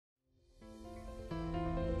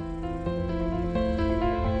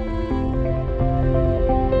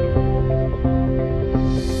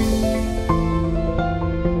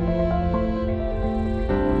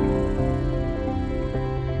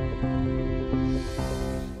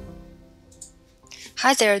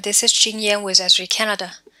Hi there, this is Jing Yan with Esri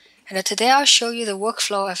Canada, and today I'll show you the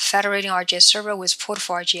workflow of federating ArcGIS Server with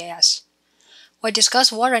Port4ArcGIS. We'll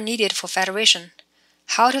discuss what are needed for federation,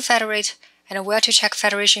 how to federate, and where to check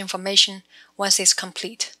federation information once it's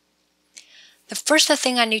complete. The first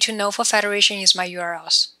thing I need to know for federation is my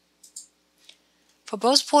URLs. For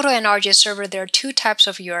both Portal and ArcGIS Server, there are two types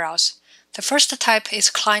of URLs. The first type is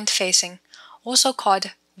client-facing, also called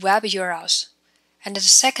web URLs, and the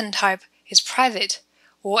second type is private,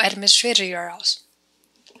 or administrator URLs.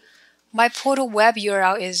 My portal web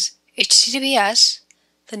URL is HTTPS,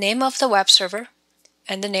 the name of the web server,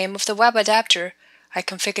 and the name of the web adapter I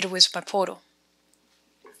configured with my portal.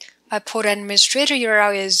 My portal administrator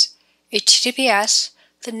URL is HTTPS,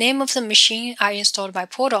 the name of the machine I installed my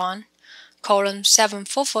portal on,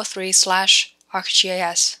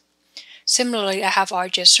 :7443/ArcGIS. Similarly, I have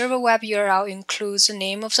ArcGIS Server web URL includes the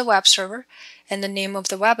name of the web server and the name of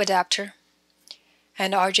the web adapter.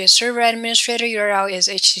 And ArcGIS Server administrator URL is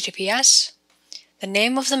HTTPS, the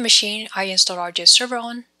name of the machine I installed ArcGIS Server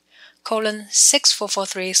on,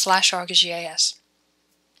 :6443/ArcGIS.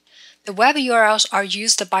 The web URLs are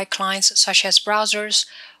used by clients such as browsers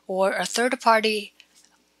or a third-party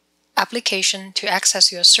application to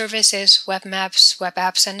access your services, web maps, web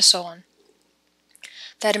apps, and so on.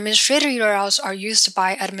 The administrator URLs are used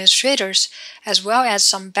by administrators as well as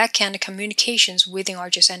some backend communications within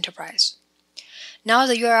ArcGIS Enterprise. Now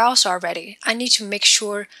the URLs are ready, I need to make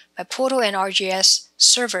sure my portal and ArcGIS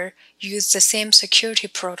Server use the same security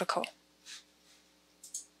protocol.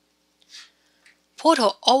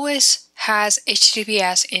 Portal always has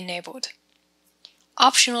HTTPS enabled.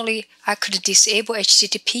 Optionally, I could disable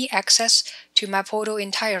HTTP access to my portal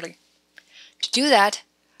entirely. To do that,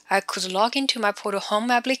 I could log into my portal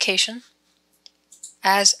home application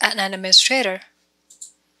as an administrator,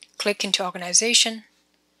 click into Organization,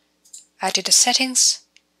 edit settings,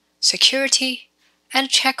 security,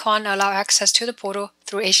 and check on allow access to the portal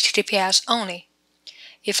through HTTPS only.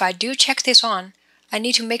 If I do check this on, I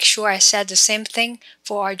need to make sure I set the same thing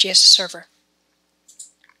for ArcGIS Server.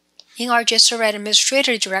 In ArcGIS Server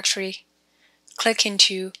Administrator directory, click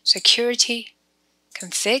into Security,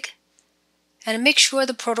 Config, and make sure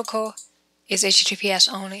the protocol is HTTPS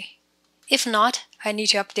only. If not, I need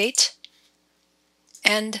to update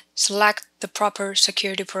and select the proper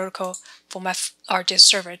security protocol for my ArcGIS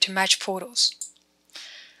Server to match portals.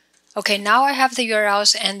 Okay, now I have the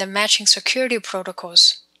URLs and the matching security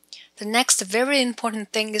protocols. The next very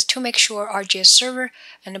important thing is to make sure ArcGIS Server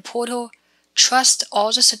and the portal trust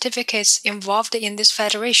all the certificates involved in this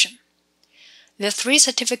federation. There are three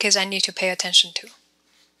certificates I need to pay attention to.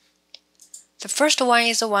 The first one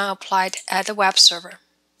is the one applied at the web server.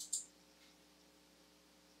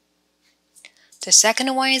 The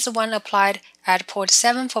second one is the one applied at port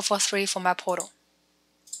 7443 for my portal.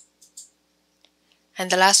 And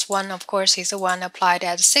the last one, of course, is the one applied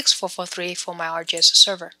at 6443 for my ArcGIS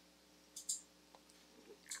Server.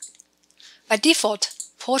 By default,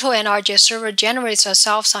 Portal and ArcGIS Server generates a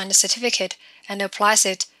self-signed certificate and applies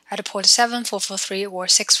it at port 7443 or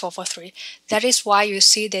 6443. That is why you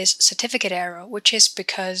see this certificate error, which is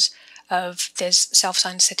because of this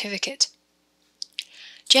self-signed certificate.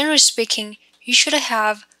 Generally speaking, you should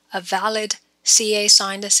have a valid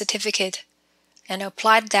CA-signed certificate and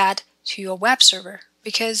apply that to your web server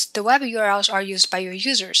because the web URLs are used by your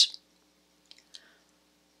users.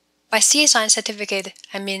 By CA-signed certificate,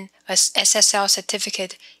 I mean a SSL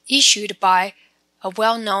certificate issued by a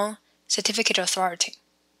well-known certificate authority.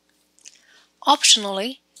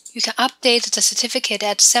 Optionally, you can update the certificate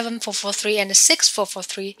at 7443 and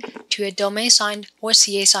 6443 to a domain-signed or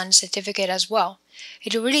CA-signed certificate as well.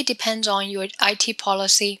 It really depends on your IT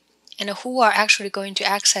policy and who are actually going to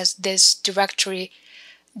access this directory,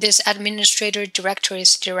 this administrator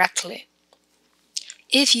directories directly.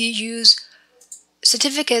 If you use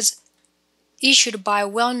certificates issued by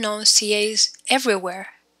well-known CAs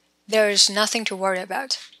everywhere, there is nothing to worry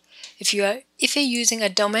about. If you're using a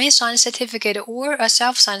domain-signed certificate or a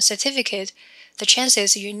self-signed certificate, the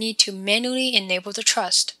chances you need to manually enable the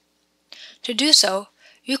trust. To do so,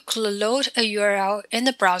 you could load a URL in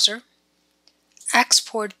the browser,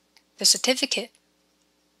 export the certificate,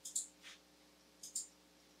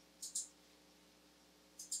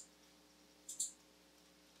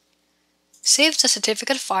 save the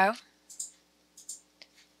certificate file.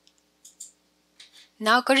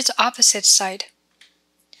 Now go to the opposite side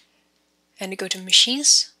and go to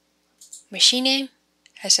Machines, Machine Name,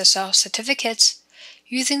 SSL Certificates,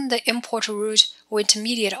 using the Import Root or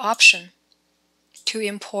Intermediate option to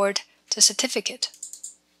import the certificate.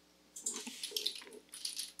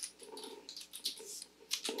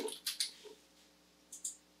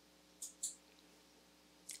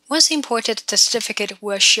 Once imported, the certificate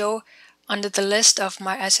will show under the list of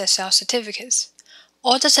my SSL certificates.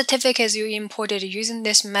 All the certificates you imported using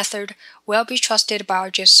this method will be trusted by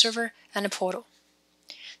ArcGIS Server and the portal.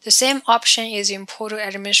 The same option is in Portal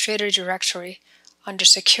Administrator directory under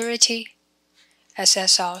Security,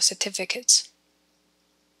 SSL Certificates.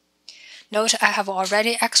 Note I have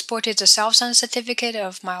already exported the self-signed certificate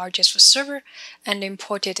of my ArcGIS Server and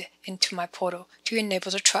imported it into my portal to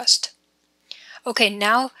enable the trust. Okay,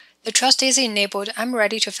 now the trust is enabled, I'm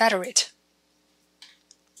ready to federate.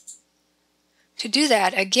 To do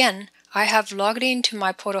that, again, I have logged into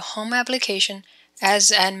my portal home application as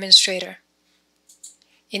administrator.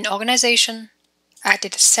 In Organization,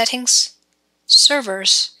 Edit Settings,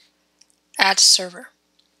 Servers, Add Server.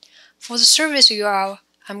 For the service URL,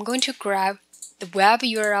 I'm going to grab the web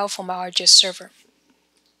URL from my ArcGIS Server.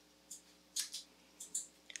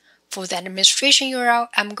 For the administration URL,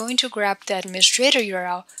 I'm going to grab the administrator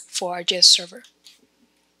URL for ArcGIS Server.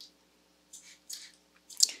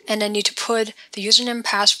 And I need to put the username and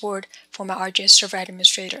password for my ArcGIS Server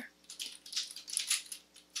administrator.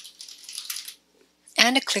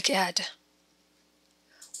 And click Add.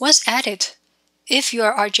 Once added, if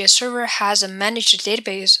your ArcGIS Server has a managed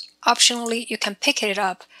database, optionally you can pick it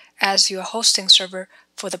up as your hosting server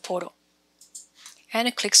for the portal.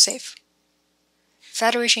 And click Save.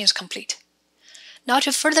 Federation is complete. Now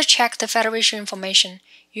to further check the federation information,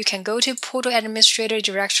 you can go to Portal Administrator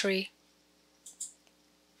directory.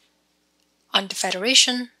 Under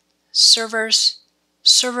Federation, Servers,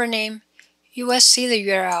 Server Name, you will see the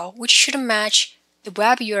URL, which should match the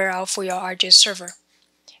web URL for your ArcGIS Server.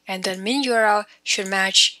 And the admin URL should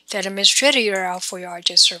match the administrator URL for your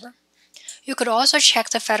ArcGIS Server. You could also check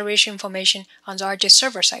the federation information on the ArcGIS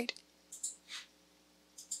Server site.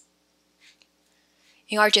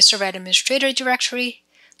 In ArcGIS Server Administrator directory,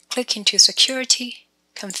 click into Security,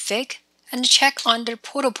 Config, and check under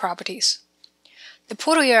Portal Properties. The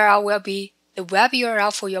portal URL will be the web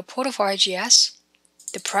URL for your portal for ArcGIS.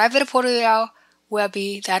 The private portal URL will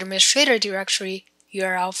be the administrator directory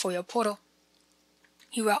URL for your portal.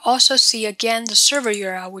 You will also see again the server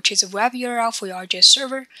URL, which is a web URL for your ArcGIS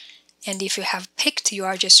Server. And if you have picked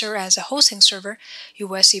your ArcGIS Server as a hosting server, you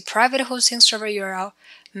will see private hosting server URL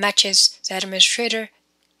matches the administrator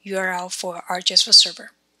URL for ArcGIS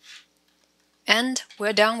Server. And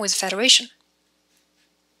we're done with federation.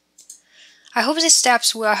 I hope these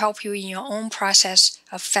steps will help you in your own process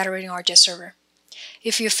of federating ArcGIS Server.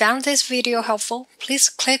 If you found this video helpful, please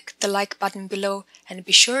click the like button below and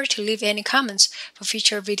be sure to leave any comments for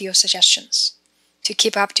future video suggestions. To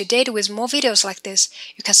keep up to date with more videos like this,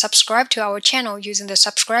 you can subscribe to our channel using the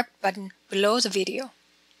subscribe button below the video.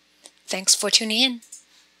 Thanks for tuning in.